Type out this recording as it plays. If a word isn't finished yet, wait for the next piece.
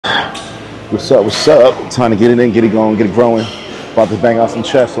What's up? What's up? Time to get it in, get it going, get it growing. About to bang out some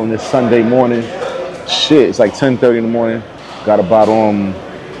chest on this Sunday morning. Shit, it's like 10:30 in the morning. Got about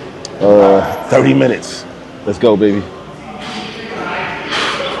 30 minutes. Let's go, baby.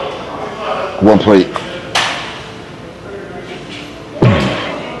 One plate.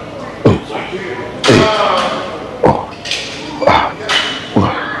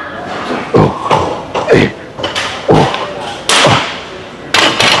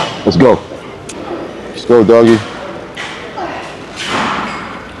 Let's go. Let's go, doggy.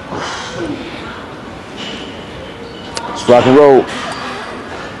 Let's rock and roll.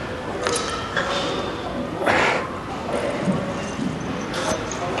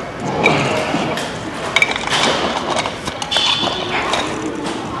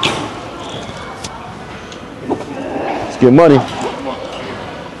 Let's get money.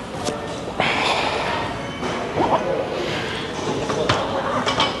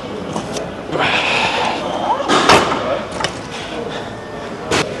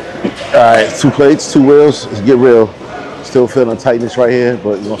 All right, 2 plates, 2 wheels. Let's get real. Still feeling tightness right here,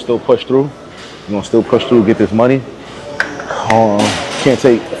 but you're gonna still push through. You're gonna still push through, get this money. Can't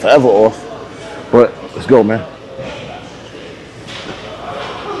take forever off, but let's go, man.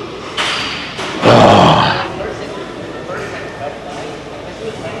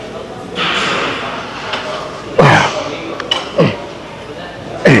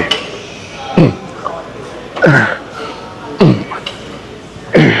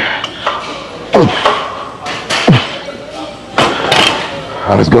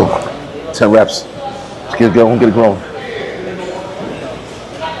 All right, let's go. 10 reps. Let's get it going, get it growing.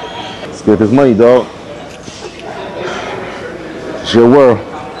 Let's get this money, dog. It's your world.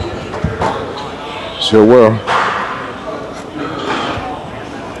 It's your world.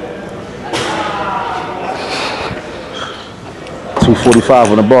 $2.45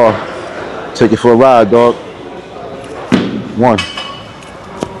 on the bar. Take it for a ride, dog. 1,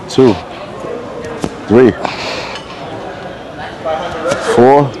 2, 3,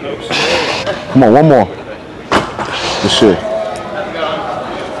 4. Come on, one more. Good shit.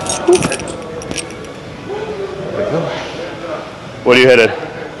 What are you headed?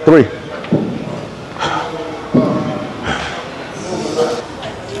 3.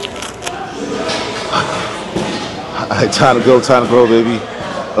 All right, time to go, baby.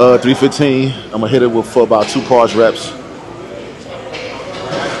 3:15. I'm gonna hit it for about 2 pause reps.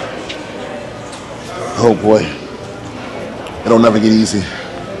 Oh boy. It don't never get easy.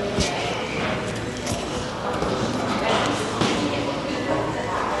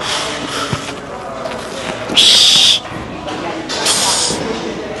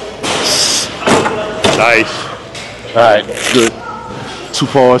 Nice. All right, good. 2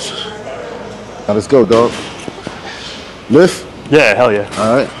 pause. Now let's go, dog. Lift? Yeah, hell yeah.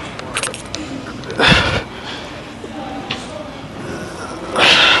 All right.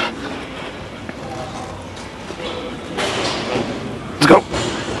 Let's go.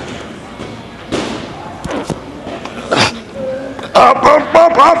 Up.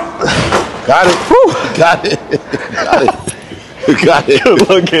 Got it. Whew. Got it. Got it. Got it. Good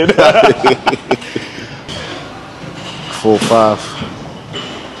looking. Full 5.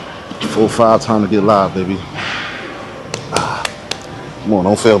 Full 5, time to get live, baby. Come on,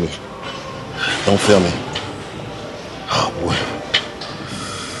 don't fail me. Don't fail me. Oh boy.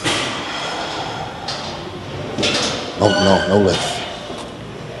 No lift.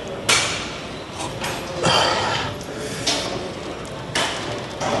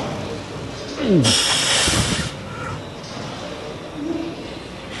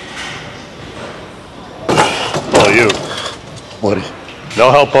 Oh, you. Buddy. No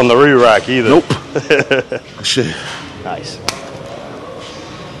help on the re-rack either. Nope. Shit. Nice.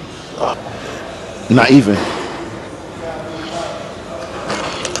 Not even. All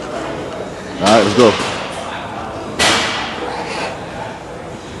right, let's go.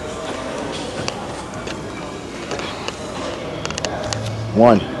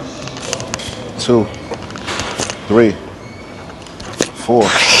 One, 2, 3, 4,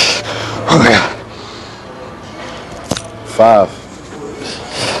 5.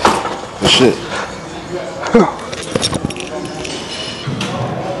 Good shit.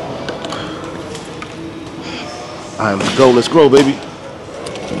 All right, let's go. Let's grow, baby.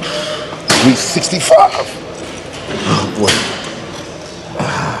 365. Oh boy.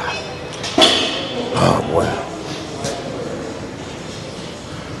 Oh boy.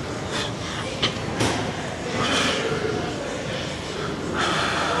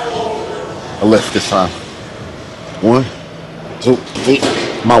 I lift this time. 1, 2, 3.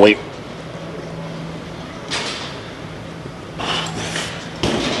 My weight.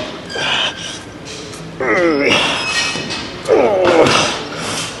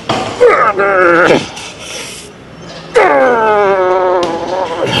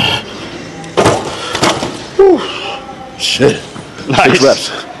 Nice. 6 reps.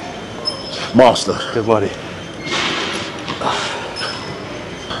 Monster. Good buddy.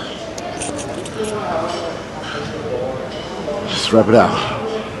 Just wrap it out.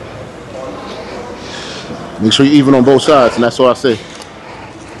 Make sure you're even on both sides, and that's all I say.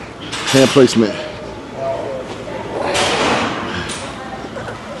 Hand placement.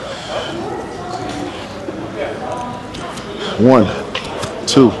 One,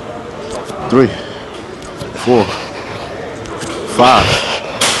 2, 3, 4, 5,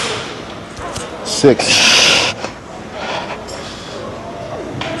 6,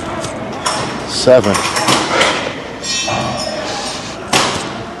 7.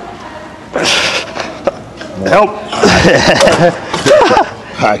 Help.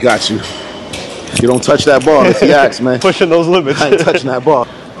 I got you. You don't touch that bar, it's the axe, man. Pushing those limits. I ain't touching that bar.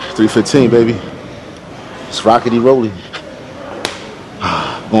 315, baby. It's rockety rolling.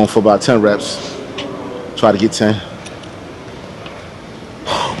 Going for about 10 reps. Try to get 10.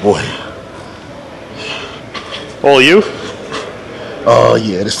 Oh boy. All you? Oh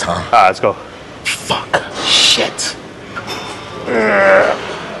yeah, this time. Alright, let's go. Fuck. Shit.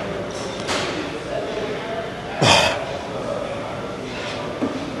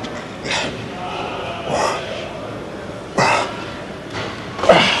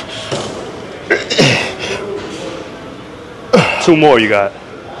 Two more you got.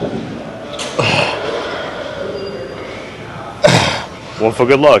 One for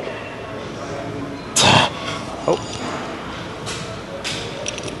good luck. Oh.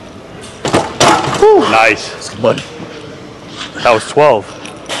 Nice. That's good money. That was 12.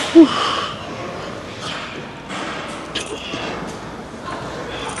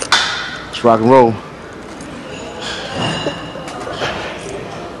 Let's rock and roll.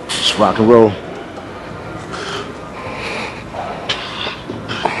 Let's rock and roll.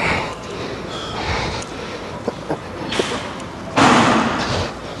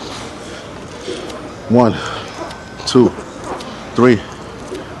 One, 2, 3,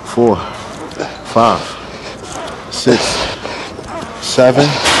 4, 5, 6, 7,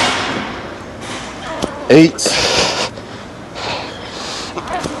 8,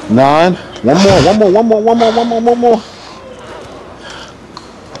 9. One more.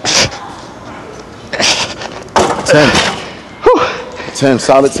 10. 10,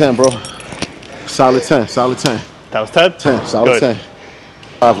 solid 10, bro. Solid 10. That was 10? 10, solid Good. 10.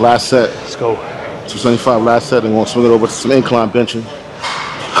 5 last set. Let's go. 275 last set, and we're gonna swing it over to some incline benching.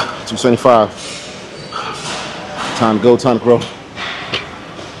 275. Time to go, time to grow.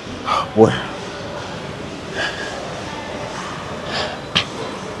 Oh, boy.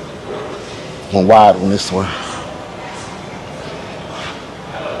 Going wide on this one.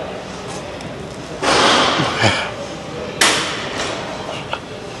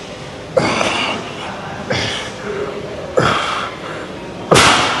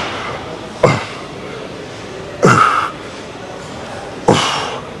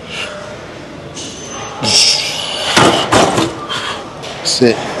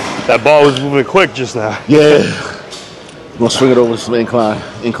 Sit. That ball was moving quick just now. Yeah. We're gonna swing it over to some incline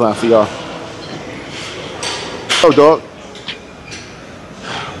for y'all. Oh, dog.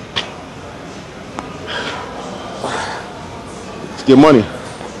 Let's get money.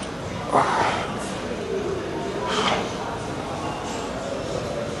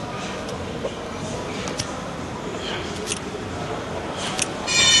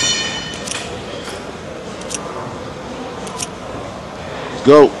 Let's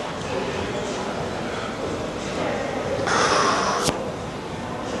go.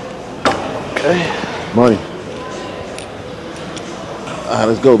 Okay. Money. All right,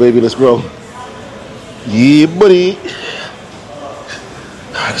 let's go, baby. Let's grow. Yeah, buddy.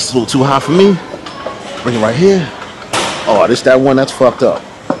 It's a little too high for me. Bring it right here. Oh, this that one that's fucked up.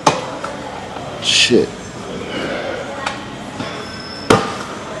 Shit.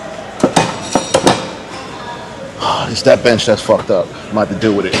 Oh, it's that bench that's fucked up. I'm about to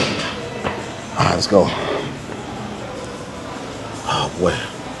deal with it. All right, let's go. Oh, boy.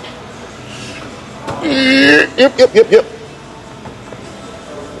 Yep.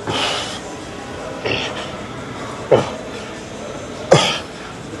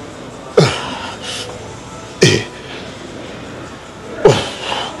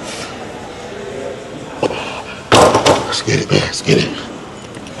 Let's get it, man. Let's get it.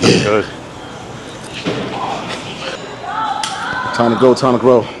 Yeah. Good. Time to go, time to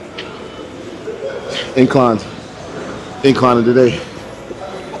grow. Inclined today.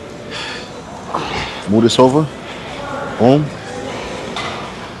 Move this over. Boom.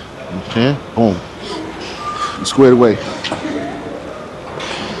 Okay. Boom. You squared away.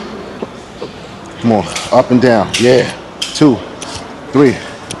 Come on. Up and down. Yeah. 2, 3,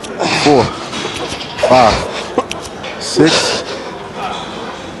 4, 5, 6,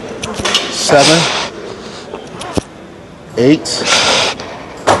 7, 8.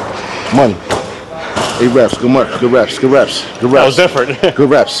 Money. 8 reps. Good reps. Good reps. Good reps. Good reps. That was different. Good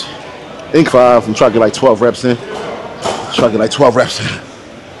reps. Ink 5. I'm trying to get like 12 reps in. Try to get like 12 reps in.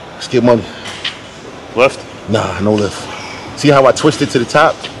 Let's get money. Lift? Nah, no lift. See how I twisted to the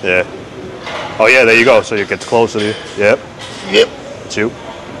top? Yeah. Oh yeah, there you go. So it gets closer to you. Yep. Yep. That's you.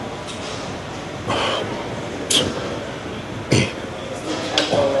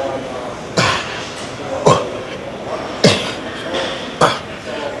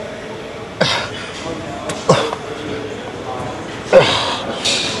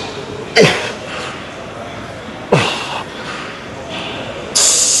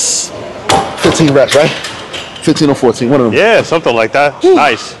 Reps, right? 15 or 14, one of them. Yeah, something like that. Woo.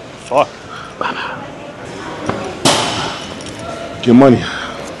 Nice. Fuck. Get money.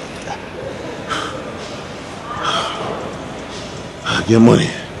 Get money.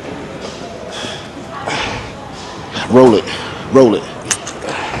 Roll it. Roll it.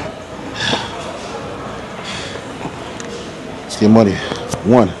 Let's get money.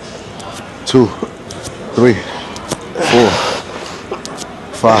 1, 2, 3, 4,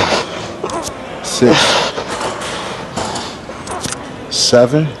 5. 6,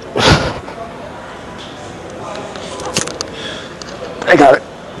 7. I got it.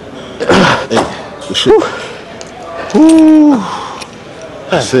 8. Good shit. Woo.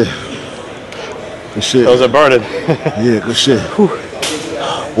 That's it. Good shit. Those are burning. Yeah, good shit. Whew.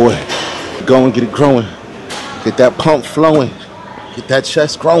 Boy, go and get it growing. Get that pump flowing. Get that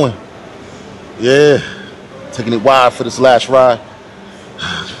chest growing. Yeah. Taking it wide for this last ride.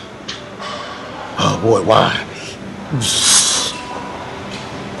 Oh boy, why?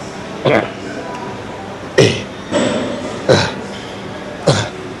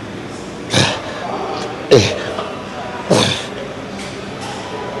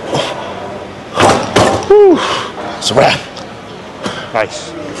 It's a wrap.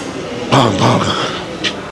 Nice. Bong, bong.